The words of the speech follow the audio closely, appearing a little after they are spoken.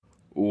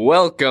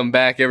Welcome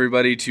back,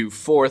 everybody, to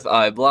Fourth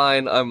Eye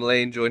Blind. I'm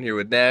Lane, joined here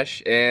with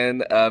Nash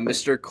and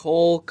Mr.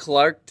 Cole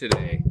Clark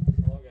today.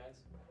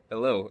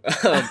 Hello,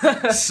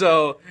 guys.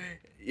 Hello.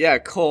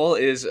 Cole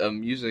is a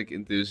music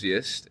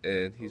enthusiast,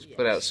 and he's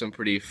put out some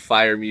pretty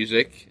fire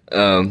music. You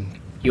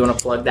want to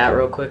plug that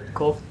real quick,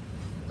 Cole?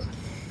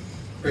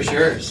 For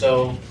sure.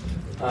 So,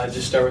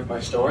 just start with my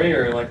story,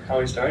 or like how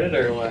we started,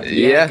 or what?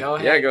 Yeah, go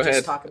ahead. Yeah, go Just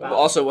ahead. talk about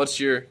Also, what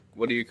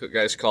are you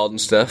guys called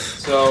and stuff?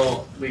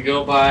 So we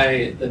go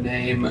by the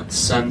name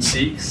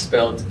Sunseek,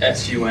 spelled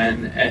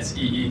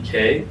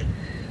Sunseek.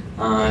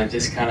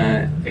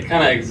 It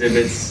kind of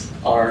exhibits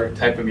our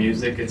type of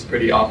music. It's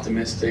pretty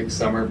optimistic,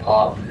 summer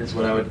pop is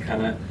what I would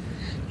kind of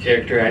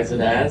characterize it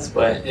as.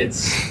 But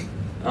it's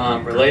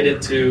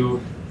related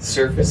to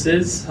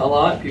surfaces a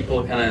lot.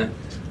 People kind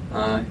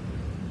of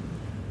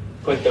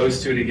put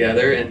those two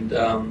together, and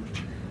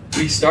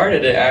we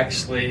started it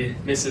actually.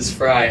 Mrs.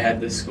 Fry had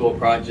this school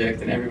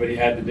project, and everybody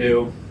had to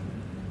do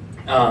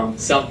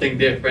something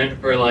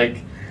different for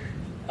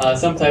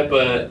some type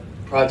of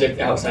project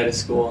outside of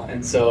school.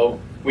 And so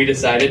we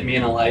decided, me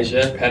and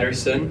Elijah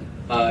Pedersen,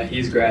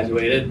 he's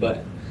graduated,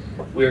 but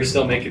we were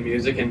still making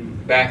music.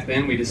 And back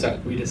then we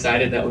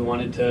decided that we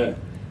wanted to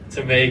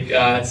make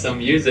some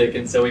music,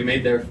 and so we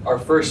made our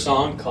first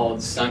song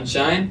called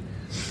Sunshine,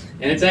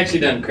 and it's actually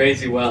done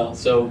crazy well.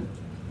 So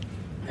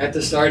at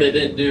the start it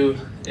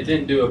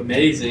didn't do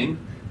amazing,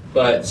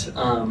 but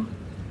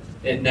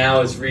it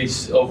now has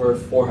reached over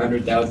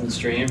 400,000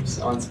 streams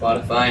on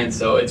Spotify, and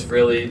so it's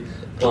really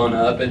blown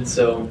up. And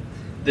so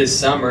this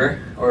summer,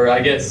 or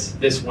I guess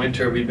this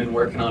winter, we've been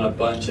working on a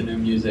bunch of new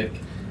music,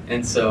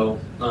 and so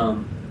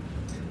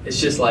it's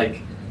just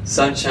like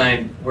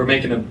Sunshine. We're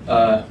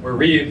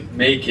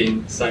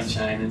remaking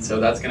Sunshine, and so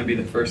that's going to be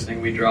the first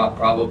thing we drop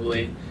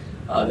probably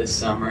this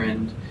summer,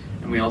 and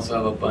we also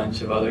have a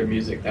bunch of other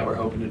music that we're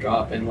hoping to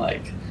drop, and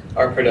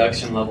our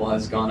production level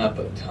has gone up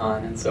a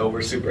ton, and so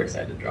we're super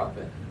excited to drop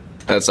it.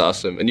 That's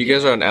awesome. And you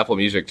guys are on Apple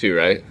Music too,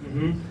 right?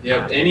 Mm-hmm.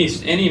 Yep.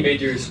 Any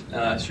major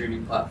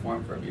streaming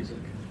platform for music.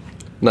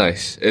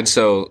 Nice. And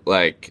so,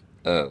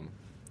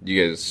 you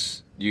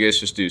guys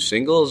just do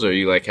singles, or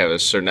you have a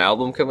certain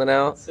album coming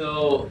out?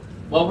 So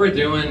what we're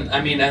doing,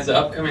 I mean, as an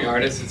upcoming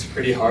artist, it's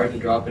pretty hard to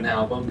drop an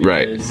album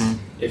because right.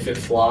 If it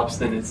flops,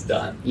 then it's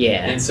done.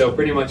 Yeah. And so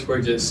pretty much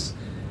we're just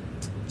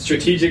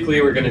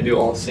strategically we're going to do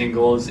all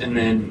singles, and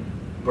then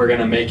we're going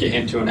to make it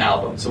into an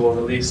album. So we'll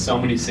release so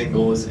many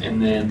singles,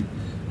 and then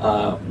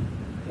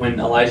when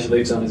Elijah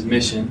leaves on his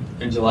mission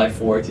on July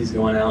 4th, he's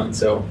going out, and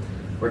so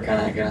we're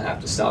kind of going to have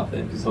to stop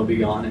then because he'll be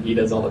gone and he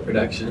does all the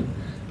production.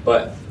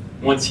 But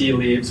once he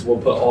leaves, we'll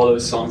put all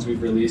those songs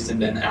we've released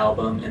into an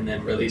album and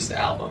then release the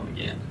album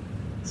again.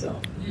 So,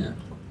 yeah.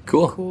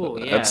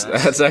 Cool. Yeah,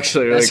 that's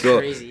actually really cool.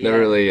 Crazy, yeah. Never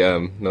really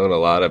known a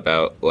lot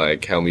about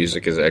how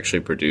music is actually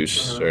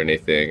produced or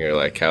anything, or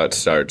how it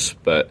starts,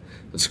 but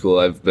it's cool.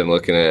 I've been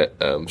looking at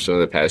some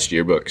of the past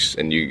yearbooks,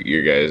 and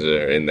you guys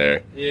are in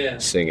there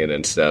singing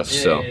and stuff.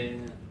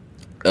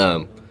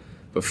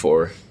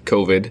 Before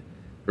COVID,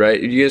 right?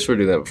 You guys were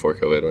doing that before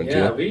COVID, weren't you?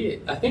 Yeah,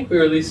 I think we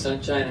released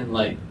Sunshine in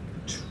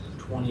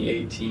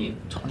 2018.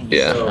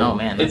 Yeah. So oh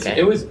man,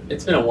 okay.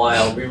 It's been a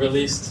while. We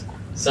released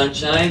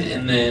Sunshine,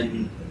 and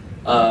then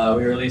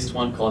we released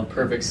one called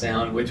Perfect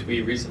Sound, which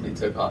we recently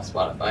took off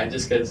Spotify,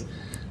 just because,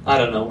 I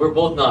don't know,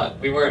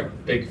 we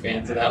weren't big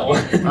fans of that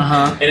one.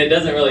 And it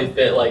doesn't really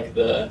fit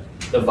the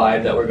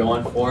vibe that we're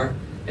going for,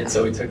 and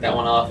so we took that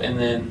one off. And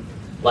then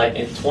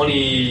in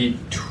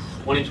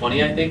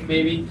 2020, I think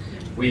maybe,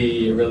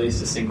 we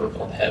released a single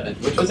called Heaven,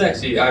 which was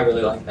actually, I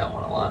really like that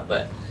one a lot,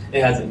 but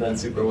it hasn't done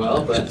super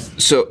well. But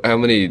so how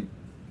many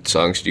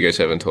songs do you guys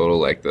have in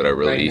total that are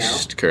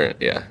released current?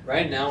 Yeah.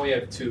 Right now we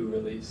have two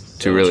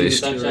released. Two released.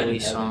 Sunshine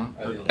released and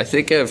song. I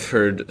think I've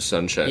heard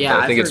Sunshine. Yeah,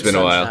 I think I've it's been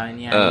heard a while. Sunshine,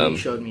 yeah, you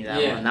showed me that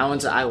one. That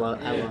one's I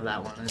love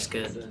that one. It's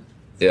good.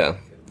 Yeah.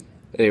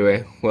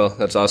 Anyway, well,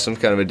 that's awesome.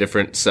 Kind of a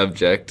different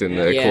subject and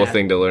a cool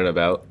thing to learn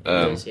about.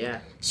 It is,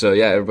 yeah. So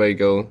everybody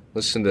go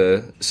listen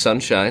to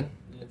Sunshine.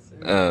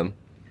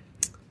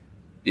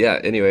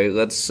 Anyway,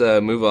 let's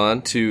move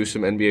on to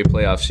some NBA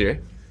playoffs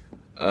here.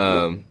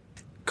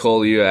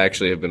 Cole, you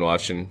actually have been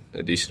watching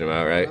a decent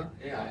amount, right?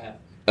 Yeah, I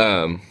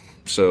have.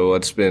 So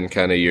what's been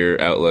kind of your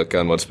outlook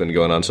on what's been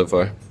going on so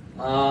far?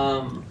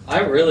 I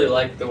really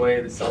like the way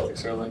the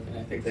Celtics are looking.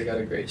 I think they got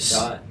a great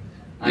shot.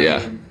 I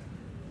mean,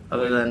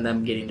 other than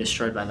them getting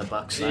destroyed by the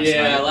Bucks last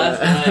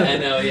night, I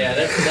know. Yeah,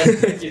 that's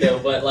tricky though.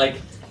 But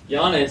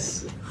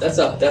Giannis, that's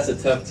a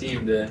tough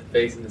team to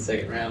face in the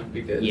second round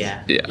because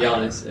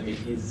Giannis, I mean,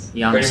 he's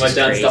pretty much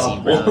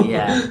unstoppable. Bro.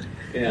 Yeah.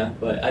 Yeah,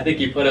 but I think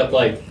he put up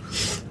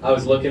I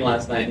was looking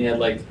last night, and he had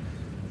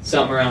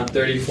something around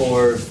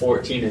 34,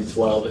 14, and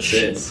 12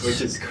 assists, which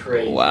is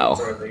crazy. Wow.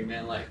 For a big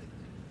man. I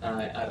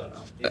don't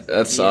know.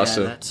 That's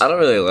awesome. I don't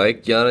really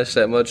like Giannis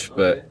that much,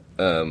 but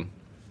I don't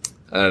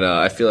know.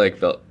 I feel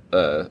like the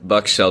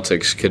Bucks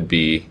Celtics could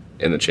be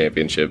in the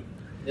championship.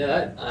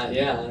 Yeah,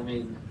 I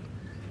mean,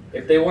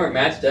 if they weren't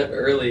matched up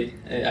early,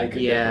 I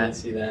could definitely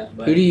see that.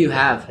 But who do you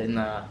have in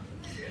the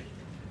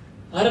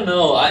I don't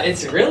know.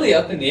 It's really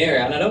up in the air,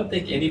 and I don't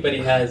think anybody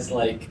has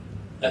like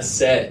a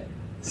set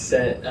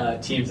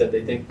teams that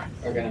they think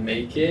are gonna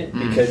make it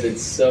because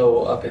it's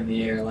so up in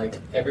the air. Like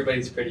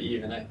everybody's pretty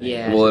even, I think.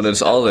 Yeah. Well, and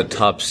it's all the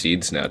top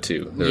seeds now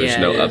too. There's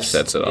no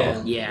upsets at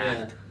all.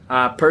 Yeah.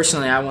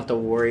 Personally, I want the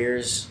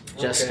Warriors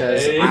just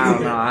because I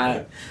don't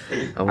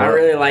know. I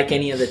really like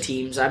any of the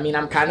teams. I mean,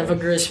 I'm kind of a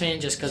Grizz fan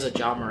just because of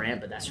Ja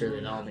Morant, but that's really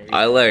the only reason.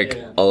 I like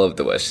all of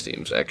the West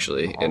teams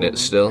actually in it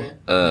still.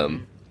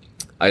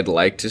 I'd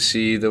like to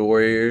see the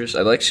Warriors.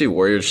 I'd like to see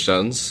Warriors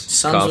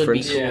Suns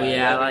conference. Would be cool.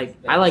 Yeah,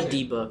 I like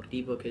D-Book.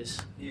 D-Book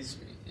is.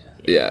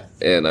 Yeah,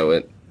 and I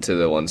went to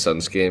the one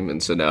Suns game,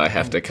 and so now I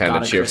have to kind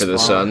of cheer for the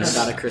Suns.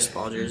 I got a Chris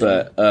Paul jersey.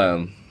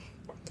 But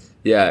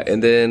yeah,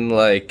 and then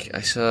like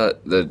I saw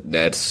the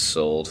Nets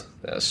sold.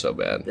 That was so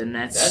bad. The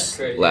Nets. That's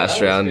crazy.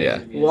 Last round,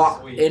 yeah.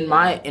 Well, in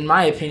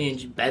my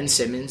opinion, Ben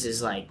Simmons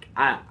is like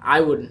I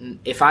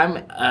wouldn't, if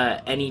I'm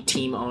any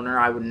team owner,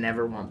 I would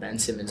never want Ben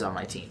Simmons on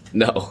my team.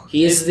 No,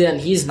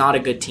 he's not a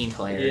good team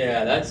player.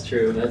 Yeah, that's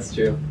true. That's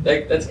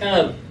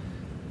kind of.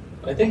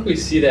 I think we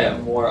see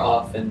that more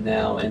often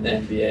now in the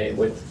NBA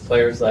with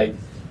players like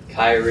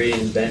Kyrie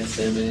and Ben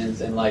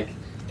Simmons, and like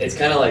it's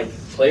kind of like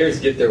players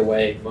get their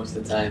way most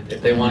of the time.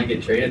 If they want to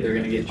get traded, they're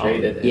going to get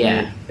traded.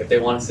 And if they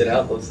want to sit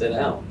out, they'll sit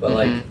out. But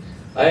like,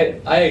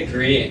 I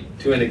agree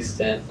to an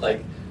extent.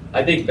 Like,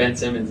 I think Ben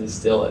Simmons is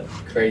still a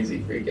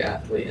crazy freak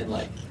athlete, and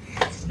like,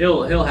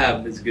 he'll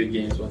have his good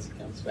games once he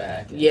comes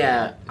back.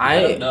 And,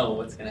 I don't know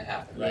what's going to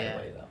happen right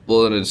away though.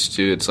 Well, and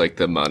it's like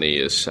the money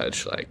is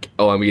such like,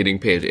 oh, I'm getting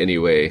paid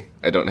anyway.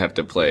 I don't have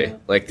to play. Yeah.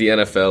 Like the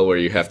NFL where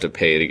you have to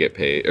pay to get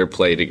paid or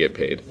play to get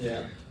paid.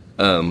 Yeah.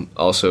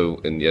 Also,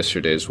 in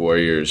yesterday's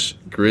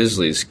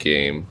Warriors-Grizzlies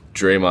game,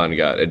 Draymond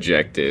got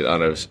ejected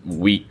on a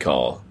weak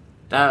call.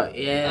 I don't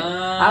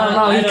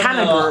know. He kind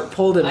of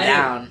pulled him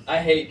down. I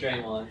hate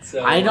Draymond.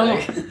 So I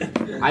don't.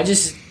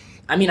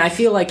 I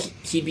feel like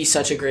he'd be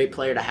such a great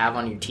player to have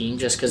on your team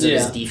just because of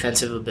his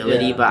defensive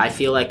ability. Yeah. But I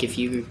feel like if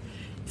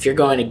you're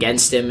going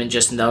against him and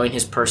just knowing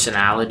his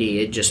personality,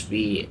 it'd just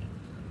be.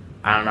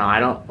 I don't know. I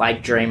don't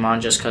like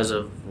Draymond just because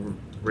of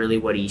really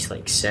what he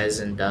like says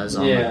and does.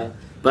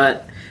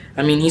 But.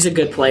 I mean, he's a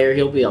good player.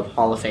 He'll be a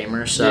Hall of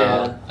Famer. So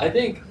yeah, I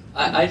think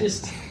I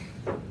just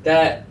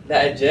that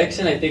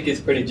ejection I think is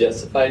pretty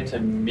justified to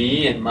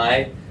me in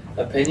my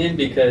opinion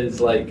because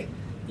like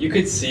you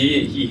could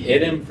see he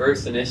hit him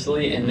first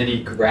initially and then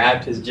he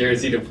grabbed his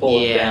jersey to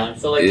pull him down.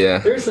 So like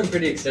there's some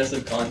pretty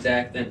excessive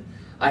contact and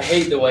I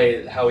hate the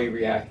way how he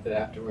reacted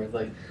afterwards.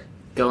 Like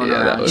he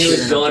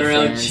was going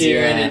around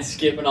cheering and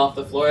skipping off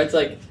the floor. It's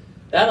like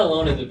that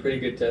alone is a pretty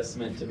good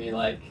testament to me.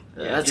 Like.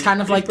 That's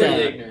kind of like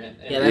ignorant.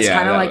 That's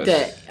kind of like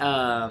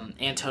the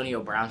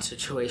Antonio Brown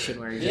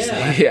situation where you're just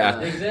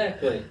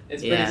exactly.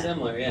 It's pretty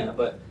similar,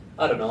 but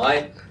I don't know.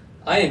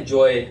 I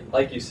enjoy,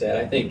 like you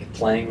said, I think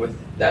playing with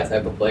that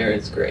type of player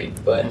is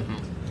great, but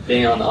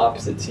being on the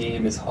opposite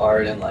team is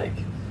hard and like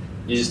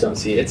you just don't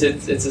see it.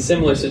 It's a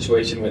similar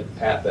situation with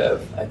Pat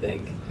Bev, I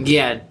think.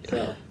 Yeah.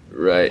 So.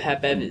 Right.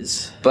 Pat Bev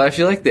is. But I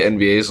feel like the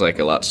NBA is like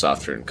a lot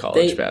softer in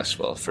college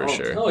basketball for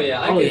sure. Oh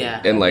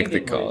yeah. And like the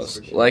calls,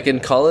 sure. Like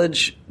in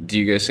college, do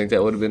you guys think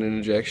that would have been an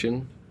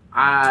ejection?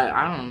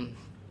 I don't.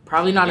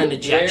 Probably not an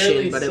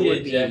ejection, but it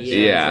would be.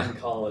 In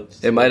college,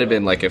 it might have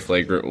been like a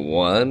flagrant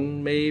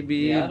one,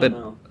 maybe. I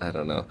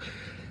don't know.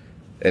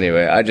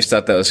 Anyway, I just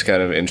thought that was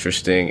kind of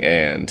interesting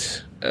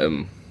and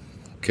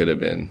could have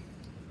been.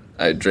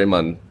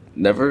 Draymond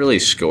never really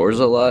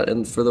scores a lot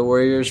for the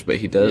Warriors, but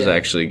he does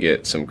actually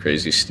get some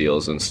crazy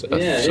steals and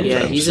stuff.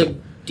 Yeah, he's a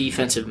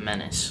defensive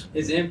menace.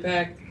 His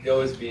impact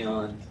goes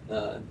beyond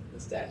the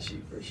stat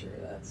sheet for sure.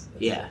 That's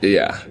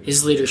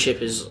His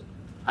leadership is,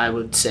 I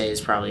would say, is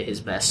probably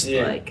his best.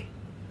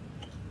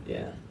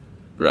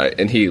 Right,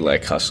 and he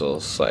like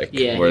hustles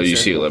where you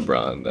see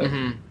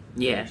LeBron.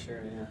 Yeah. For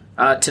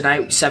sure,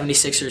 tonight,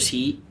 76ers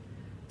Heat.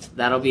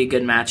 That'll be a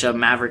good matchup.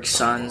 Mavericks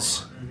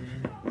Suns.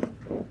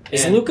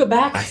 Is Luka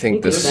back? I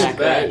think Luka's this back,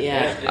 right?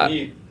 Yeah.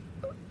 He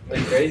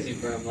went crazy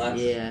for him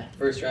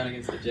first round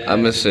against the Jazz. I'm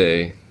gonna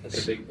say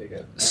that's a big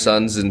pickup.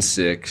 Suns in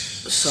 6,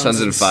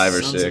 Suns in 5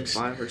 or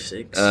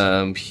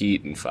 6.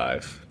 Heat in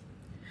 5.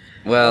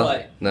 Well,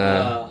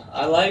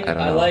 I like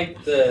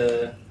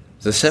the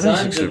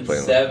 76ers Suns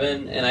playing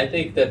 7, and I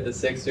think that the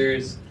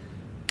Sixers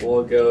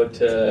will go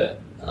to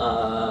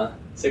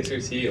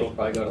Sixers Heat will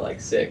probably go to like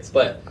 6,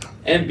 but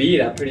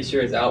Embiid I'm pretty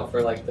sure is out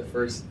for like the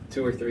first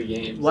 2 or 3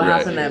 games. What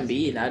happened to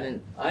Embiid?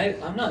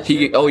 I'm not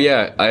sure. Oh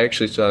yeah, I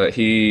actually saw that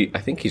I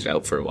think he's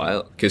out for a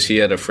while because he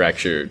had a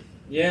fractured.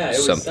 Yeah, it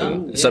was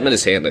something in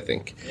his hand, I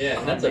think. Yeah,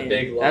 and that's a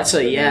big loss.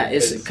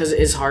 It's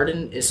because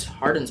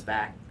Harden's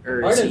back.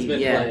 Harden's been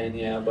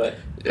playing, but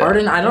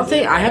Harden.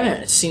 I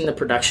haven't seen the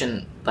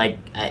production like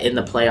in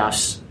the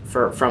playoffs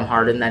from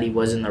Harden that he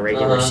was in the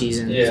regular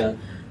season. Yeah.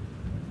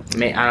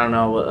 I don't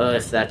know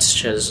if that's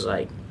just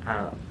like I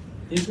don't know.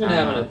 He's been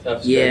having a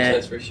tough stretch,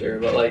 that's for sure.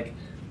 But like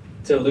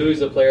to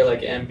lose a player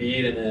like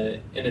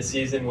Embiid in a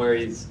season where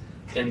he's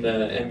in the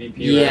MVP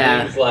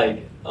rankings,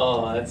 like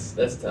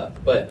that's tough.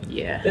 But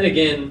then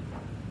again,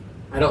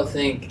 I don't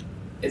think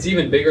it's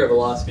even bigger of a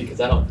loss because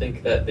I don't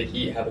think that the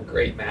Heat have a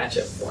great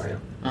matchup for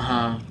him.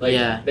 Like,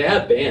 yeah. They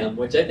have Bam,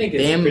 which I think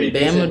is pretty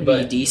Bam decent.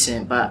 would be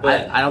decent, but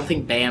I don't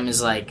think Bam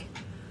is like.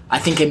 I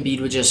think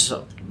Embiid would just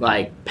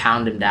like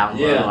pound him down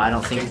low. Yeah, I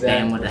don't think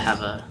Bam would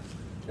have a.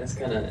 That's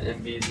kind of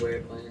Embiid's way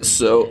of playing.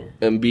 So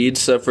Embiid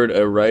suffered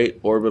a right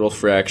orbital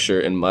fracture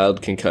and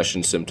mild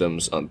concussion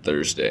symptoms on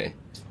Thursday.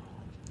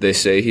 They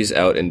say he's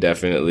out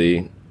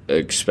indefinitely,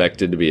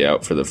 expected to be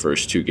out for the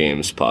first 2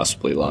 games,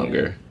 possibly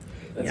longer.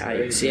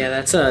 That's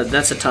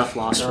a tough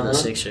loss for the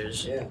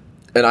Sixers. Yeah.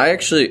 And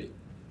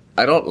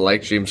I don't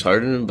like James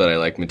Harden, but I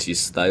like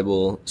Matisse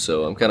Thybulle,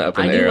 so I'm kind of up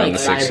in the air on the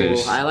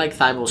Sixers. I like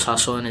Thybulle's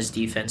hustle and his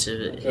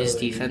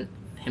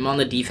him on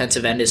the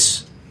defensive end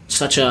is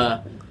such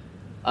a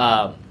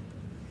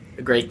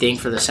great thing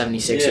for the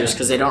 76ers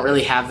because they don't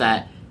really have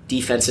that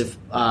defensive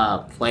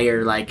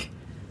player like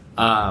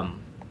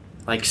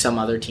some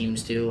other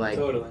teams do. Like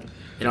Totally.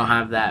 They don't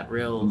have that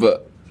real.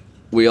 But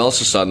we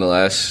also saw in the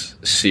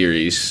last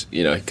series,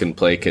 he couldn't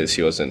play because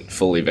he wasn't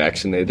fully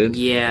vaccinated.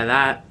 Yeah,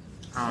 that.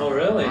 Oh,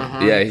 really?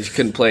 Uh-huh. Yeah, he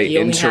couldn't play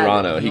in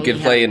Toronto. He could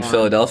play in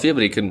Philadelphia,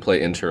 but he couldn't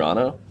play in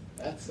Toronto.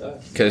 That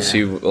sucks. Because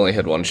he only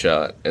had 1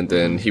 shot, and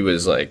then he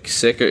was like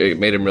sick. It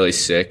made him really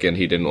sick, and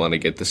he didn't want to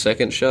get the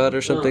second shot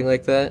or something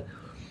like that.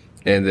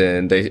 And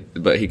then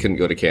but he couldn't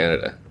go to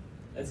Canada.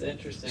 That's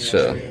interesting.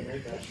 So,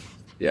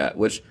 yeah,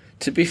 which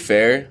to be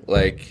fair,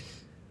 like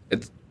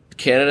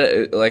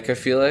Canada, like I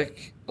feel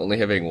like only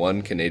having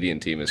 1 Canadian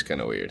team is kind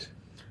of weird.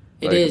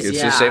 It is.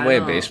 It's the same way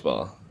in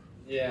baseball.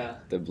 Yeah.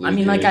 I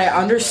mean, like I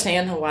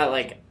understand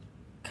why,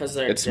 because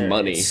it's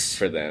money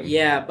for them.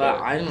 Yeah, but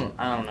I don't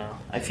know.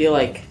 I feel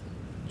like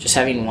just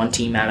having 1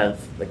 team out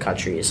of the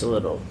country is a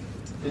little.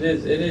 It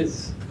is.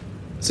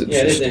 It's it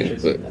is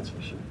interesting. But, that's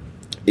for sure.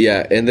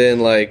 Yeah, and then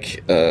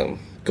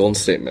Golden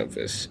State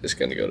Memphis is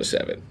going to go to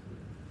 7.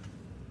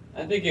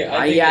 I think you're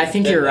right.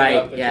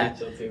 Yeah,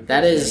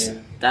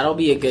 that'll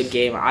be a good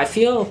game. I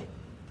feel.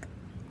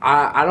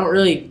 I don't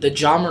really the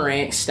Ja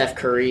Morant, Steph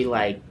Curry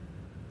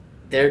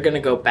they're gonna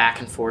go back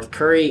and forth.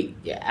 Curry,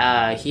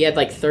 he had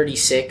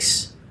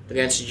 36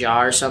 against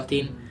Ja or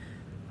something,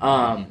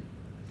 but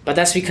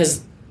that's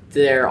because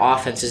their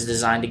offense is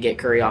designed to get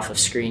Curry off of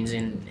screens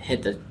and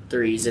hit the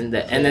threes, and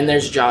then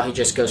there's Ja who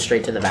just goes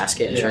straight to the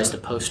basket and tries to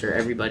poster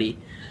everybody.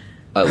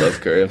 I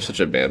love Curry. I'm such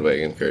a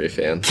bandwagon Curry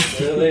fan.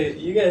 Really?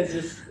 You guys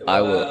just... Wow.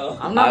 I will.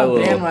 I'm not a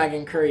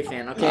bandwagon Curry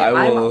fan, okay?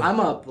 I'm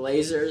a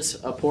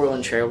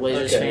Portland Trail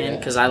Blazers fan,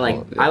 because I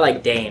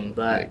like Dame,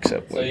 but...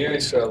 Except so you're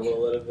in trouble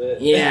a little bit.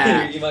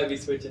 Yeah. You might be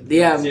switching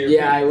teams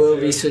I will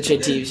be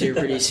switching teams here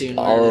pretty soon.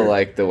 All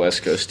the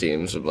West Coast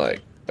teams, I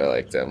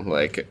like them.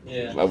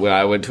 When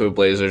I went to a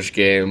Blazers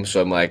game,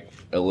 so I'm a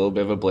little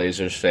bit of a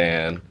Blazers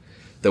fan.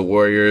 The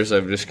Warriors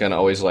I've just kind of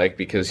always liked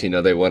because,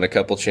 they won a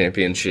couple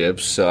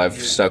championships, so I've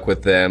stuck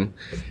with them.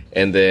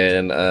 And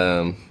then,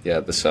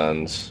 the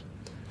Suns.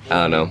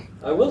 I don't know.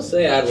 I will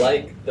say I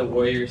like the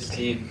Warriors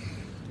team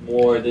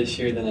more this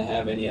year than I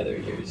have any other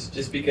years.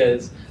 Just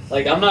because,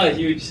 I'm not a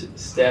huge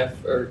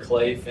Steph or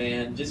Clay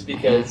fan, just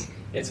because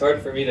it's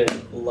hard for me to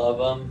love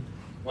them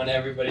when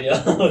everybody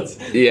else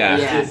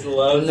just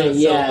loves them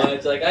so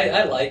much.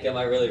 I like them,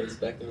 I really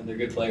respect them, and they're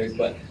good players,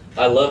 but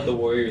I love the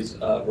Warriors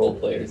role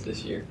players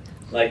this year.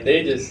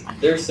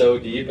 They're so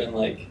deep and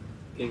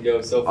can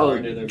go so far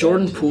into their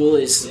Jordan benches. Poole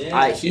is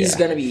he's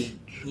gonna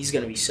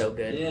be so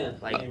good. Yeah,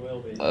 he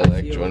will be. I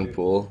like Jordan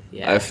Poole.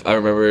 Yeah. I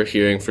remember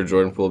hearing for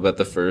Jordan Poole about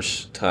the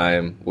first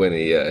time when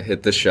he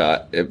hit the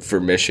shot for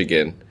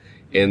Michigan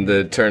in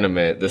the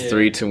tournament, the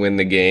 3 to win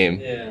the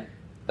game. Yeah.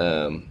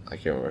 I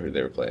can't remember who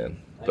they were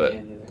playing, but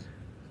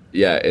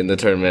in the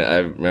tournament I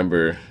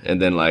remember,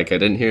 and then I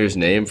didn't hear his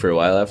name for a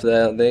while after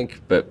that, I don't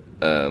think, but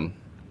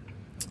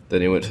then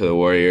he went to the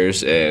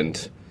Warriors,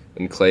 and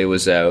when Clay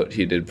was out,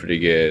 he did pretty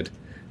good.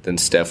 Then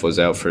Steph was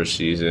out for a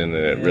season, and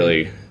it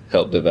really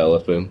helped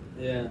develop him.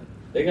 Yeah,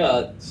 they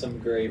got some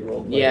great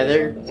role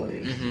players on the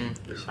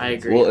Warriors. I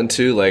agree. Well, and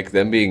two,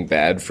 them being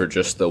bad for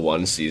just the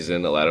 1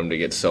 season allowed them to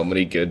get so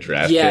many good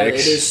draft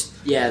picks. It is.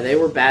 Yeah, they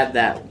were bad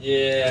that.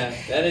 Yeah,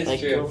 that is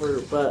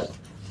true. But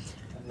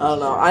I don't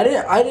know.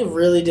 I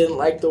really didn't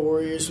like the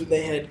Warriors when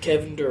they had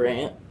Kevin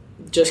Durant.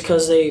 Just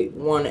because they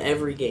won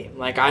every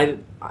game.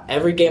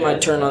 Every game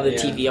I'd turn on the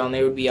TV on,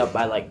 they would be up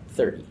by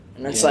 30.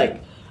 And it's I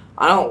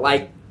don't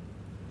like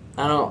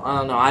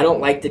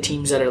the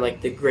teams that are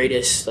the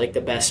greatest,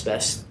 the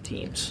best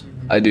teams.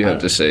 I do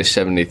have to say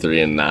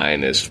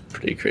 73-9 is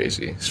pretty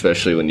crazy,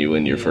 especially when you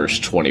win your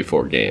first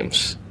 24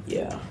 games.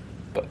 Yeah.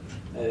 But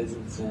that is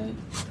insane.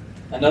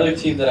 Another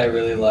team that I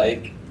really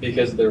like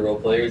because of their role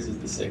players is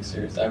the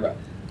Sixers. I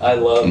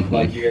love,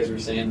 like you guys were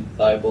saying,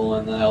 Thybulle,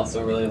 and I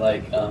also really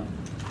like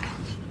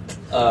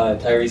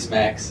Tyrese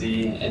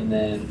Maxey, and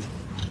then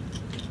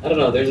I don't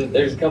know.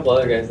 There's a couple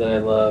other guys that I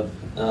love.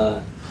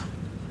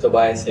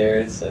 Tobias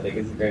Harris, I think,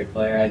 is a great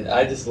player.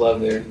 I just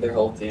love their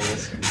whole team.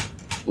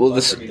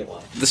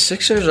 The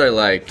Sixers are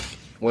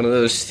one of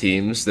those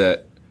teams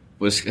that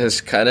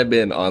has kind of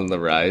been on the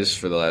rise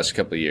for the last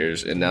couple of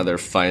years, and now they're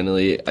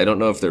finally. I don't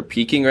know if they're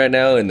peaking right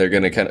now and they're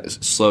going to kind of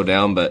slow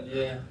down, but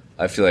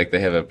I feel like they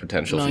have a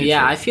potential No, future.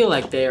 yeah, I feel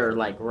like they are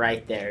like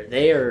right there.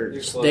 They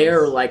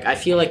are like I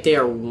feel like they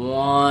are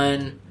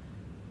one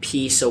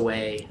piece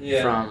away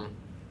from.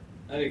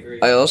 I agree.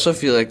 I also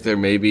feel like they're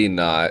maybe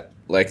not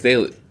like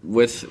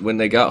when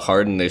they got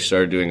Harden, they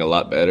started doing a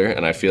lot better,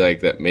 and I feel like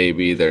that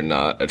maybe they're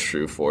not a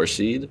true 4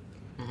 seed,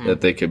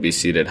 that they could be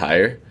seeded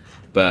higher.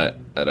 But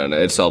I don't know.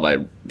 It's all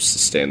by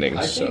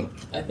standings.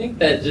 I think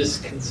that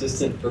just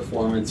consistent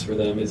performance for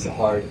them is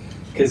hard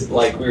because,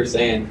 like we were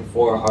saying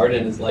before,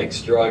 Harden is like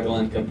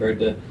struggling compared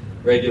to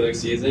regular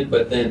season.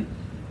 But then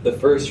the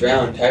first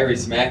round,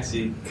 Tyrese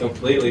Maxey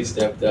completely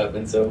stepped up,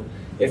 and so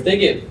if they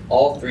get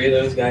all 3 of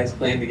those guys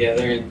playing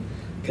together and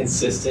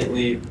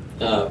consistently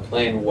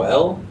playing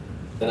well,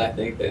 then I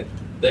think that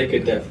they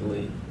could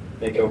definitely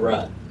make a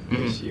run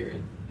this year.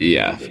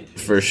 Yeah,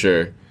 for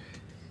sure.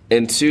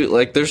 And two,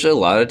 like, there's a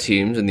lot of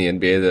teams in the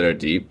NBA that are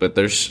deep, but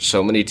there's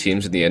so many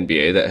teams in the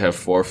NBA that have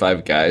 4 or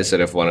 5 guys that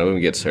if one of them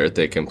gets hurt,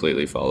 they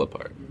completely fall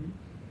apart.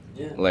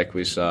 Yeah. Like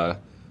we saw,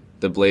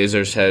 the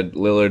Blazers had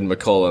Lillard and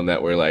McCollum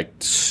that were, like,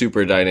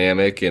 super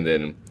dynamic, and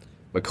then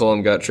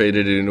McCollum got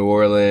traded to New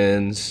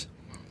Orleans,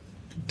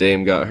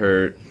 Dame got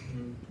hurt,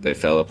 they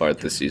fell apart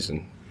this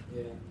season.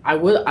 Yeah. I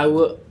would.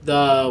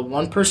 The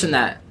one person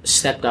that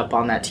stepped up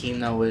on that team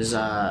though was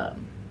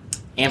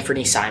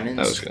Anthony Simons.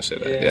 I was gonna say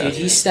that. Yeah. Dude,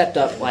 he stepped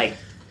up like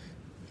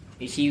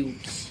when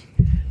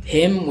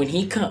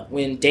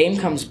Dame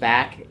comes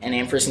back and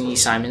Anthony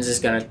Simons is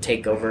gonna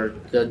take over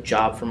the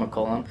job from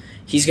McCollum.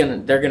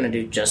 They're gonna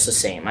do just the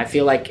same. I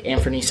feel like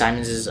Anthony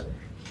Simons is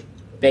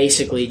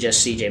basically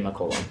just CJ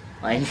McCollum.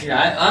 Like,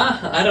 yeah,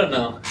 I don't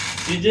know.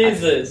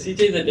 CJ's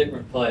a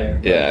different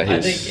player. Yeah,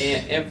 I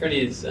think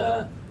Anthony's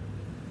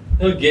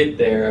he'll get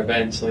there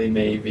eventually,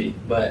 maybe,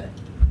 but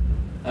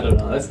I don't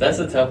know. That's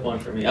a tough one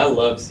for me. I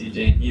love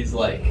CJ. He's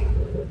like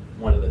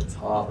one of the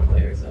top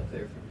players up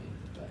there for me.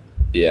 But,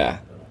 Yeah.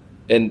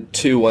 And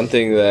two, one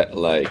thing that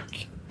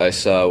like I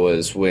saw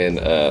was when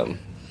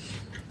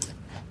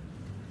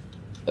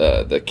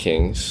the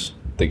Kings,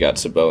 they got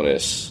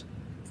Sabonis.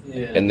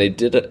 yeah. And they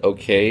did it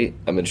okay.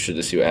 I'm interested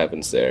to see what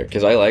happens there.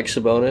 Because I like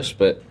Sabonis,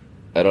 but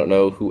I don't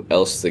know who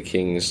else the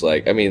Kings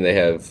like. I mean, they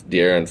have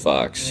De'Aaron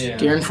Fox. Yeah.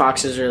 De'Aaron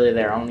Fox is really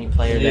their only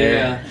player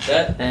there.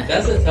 Yeah,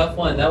 that's a tough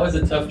one. That was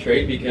a tough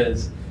trade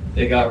because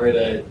they got rid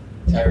of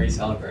Tyrese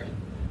Halliburton,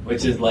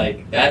 which is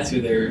like, that's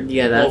who their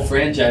whole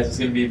franchise was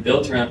going to be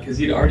built around because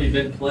he'd already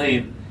been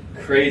playing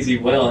crazy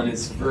well in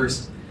his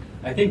first,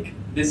 I think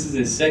this is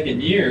his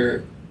second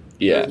year.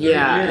 Yeah.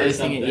 Yeah, I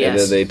think yes. And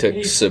then they took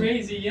He's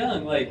crazy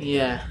young. Like,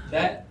 Yeah.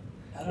 that,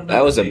 I don't know.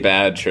 That was a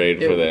bad trade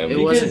for them. It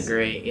wasn't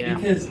great, yeah.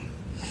 Because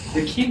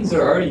the Kings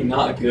are already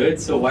not good,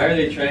 so why are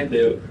they trying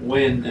to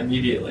win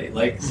immediately?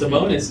 Like,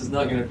 Sabonis is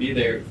not going to be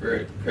there for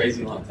a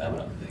crazy long time, I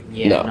don't think.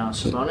 Yeah, no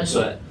Sabonis,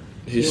 But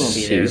he won't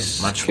be there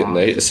much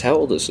longer. How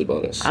old is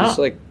Sabonis? He's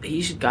like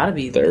he's got to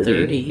be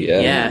 30.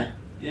 Yeah.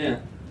 yeah.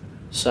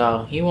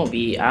 So he won't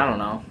be. I don't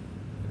know.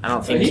 I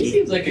don't So think he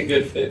seems like a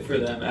good fit for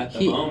them at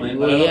the moment,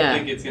 but I don't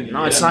think it's going to.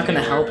 No, it's not going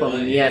to help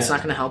him. Yeah, it's not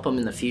going to help him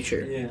in the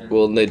future. Yeah.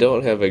 Well, they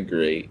don't have a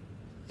great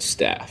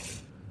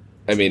staff.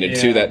 I mean, and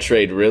two, that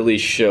trade really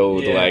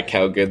showed like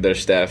how good their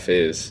staff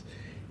is,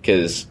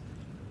 because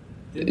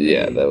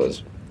that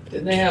was.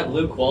 Didn't they have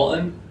Luke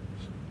Walton,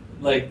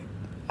 like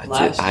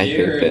last I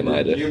year think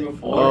or they the year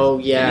before? Oh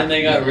yeah. And then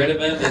they got rid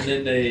of him,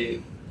 and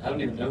then I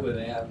don't even know who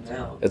they have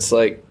now. It's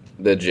like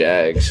the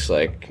Jags,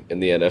 like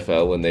in the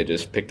NFL, when they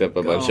just picked up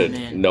a bunch of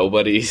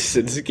nobodies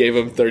and gave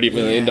them $30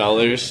 million.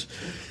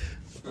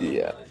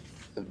 Yeah,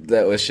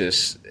 that was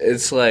just.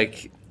 It's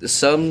like.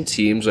 Some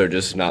teams are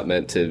just not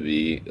meant to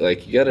be,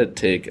 like, you gotta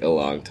take a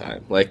long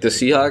time. Like, the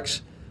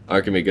Seahawks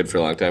aren't gonna be good for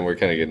a long time. We're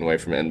kind of getting away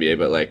from NBA,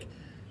 but, like,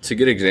 it's a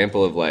good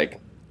example of, like,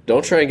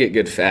 don't try and get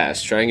good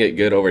fast. Try and get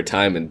good over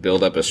time and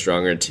build up a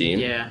stronger team.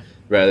 Yeah.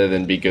 Rather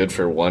than be good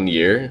for 1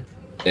 year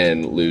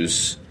and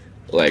lose,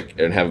 like,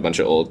 and have a bunch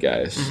of old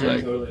guys.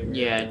 Mm-hmm.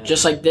 Yeah,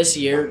 just like this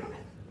year,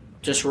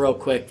 just real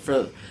quick,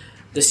 for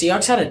the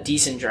Seahawks had a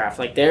decent draft.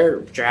 Like, their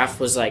draft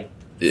was, like,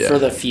 for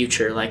the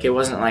future. Like, it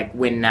wasn't, like,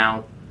 win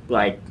now.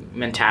 Like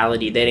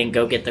mentality, they didn't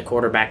go get the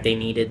quarterback they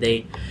needed.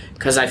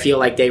 Because I feel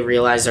like they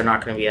realize they're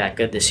not going to be that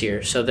good this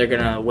year, so they're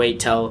going to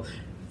wait till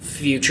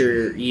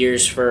future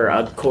years for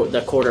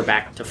the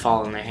quarterback to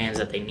fall in their hands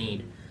that they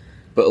need.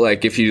 But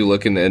like if you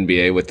look in the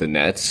NBA with the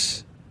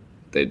Nets,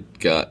 they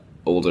got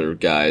older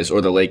guys,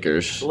 or the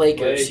Lakers.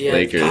 Lakers.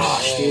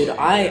 Gosh, dude,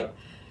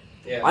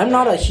 I'm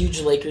not a huge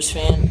Lakers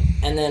fan,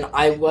 and then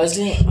I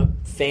wasn't a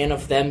fan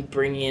of them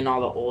bringing in all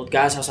the old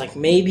guys. I was like,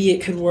 maybe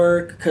it could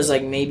work because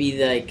like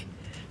maybe like.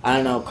 I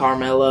don't know,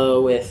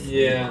 Carmelo with,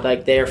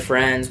 like, their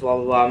friends, blah,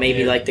 blah, blah.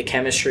 Maybe, like, the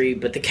chemistry.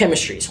 But the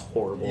chemistry is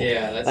horrible.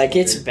 Yeah, that's like,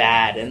 it's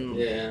bad.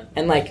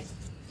 And like,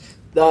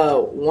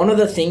 one of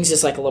the things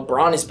is, like,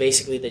 LeBron is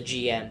basically the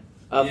GM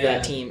of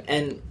that team.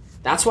 And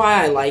that's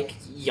why I like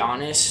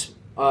Giannis,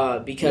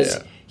 because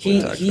he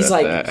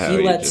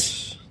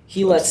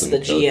he lets the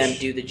GM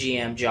do the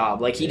GM job.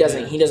 Like he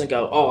doesn't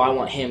go, oh, I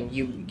want him.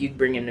 You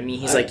bring him to me.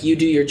 He's like, you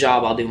do your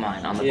job, I'll do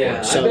mine on the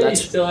court. So I bet he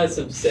still has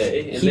some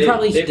say. And they they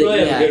probably have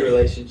a good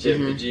relationship,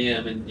 Mm-hmm. the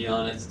GM and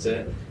Giannis,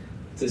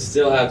 to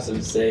still have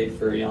some say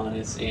for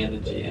Giannis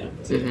and the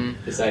GM to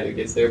decide who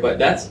gets there. But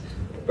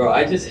bro,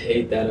 I just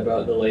hate that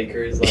about the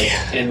Lakers,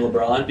 and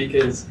LeBron,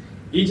 because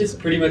he just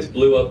pretty much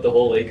blew up the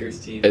whole Lakers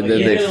team. And then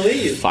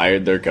they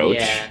fired their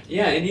coach.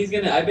 Yeah,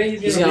 and I bet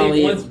he's gonna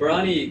leave once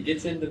Bronny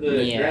gets into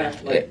the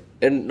draft.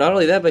 And not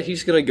only that, but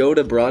he's going to go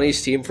to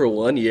Bronny's team for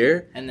 1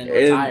 year. And then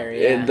retire,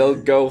 And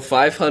they'll go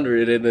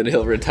 500, and then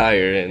he'll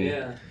retire.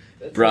 And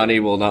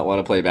Bronny will not want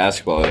to play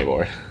basketball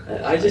anymore.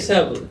 I just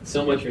have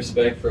so much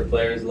respect for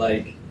players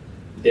like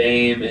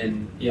Dame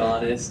and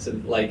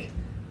Giannis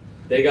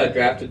they got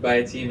drafted by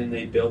a team and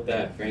they built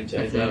that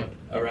franchise up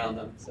around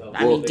them. So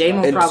I mean,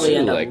 Dame will probably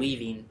end up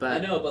leaving,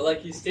 but I know, but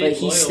he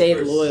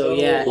stayed loyal.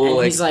 Yeah,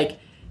 and he's like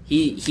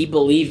he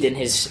believed in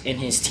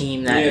his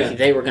team that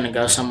they were going to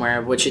go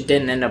somewhere, which it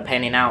didn't end up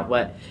panning out.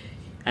 But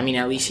I mean,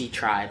 at least he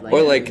tried.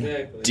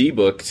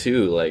 D-Book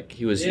too.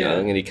 He was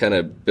young and he kind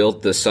of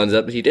built the Suns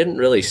up. He didn't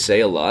really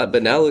say a lot,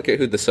 but now look at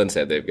who the Suns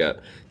have. They've got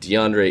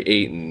DeAndre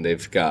Ayton.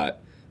 They've got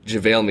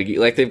JaVale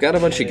McGee. They've got a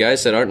bunch of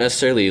guys that aren't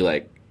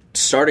necessarily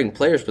starting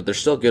players, but they're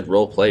still good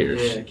role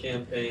players. Yeah,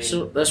 campaign.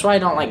 So that's why I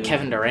don't like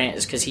Kevin Durant,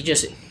 is because he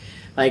just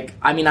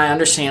I mean, I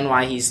understand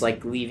why he's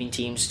leaving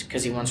teams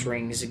because he wants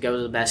rings to go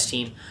to the best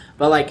team,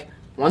 but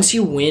once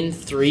you win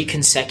 3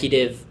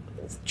 consecutive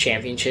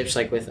championships,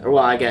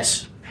 I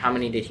guess how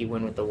many did he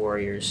win with the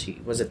Warriors?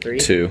 Was it 3?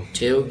 2.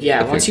 2?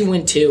 Yeah. Once you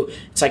win 2,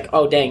 it's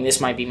oh dang,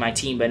 this might be my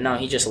team, but no,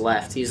 he just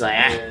left. He's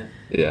no,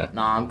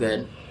 I'm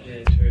good.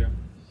 Yeah, true.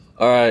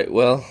 All right,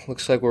 well,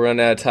 looks like we're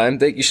running out of time.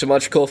 Thank you so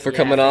much, Cole, for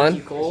coming on.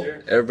 Thank you, Cole.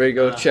 Sure. Everybody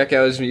go check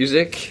out his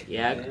music.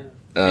 Yeah.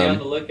 Be on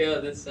the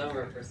lookout this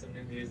summer for some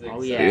new music.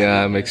 Oh, yeah.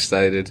 Yeah, I'm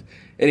excited.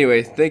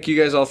 Anyway, thank you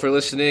guys all for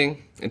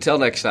listening. Until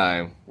next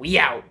time. We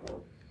out.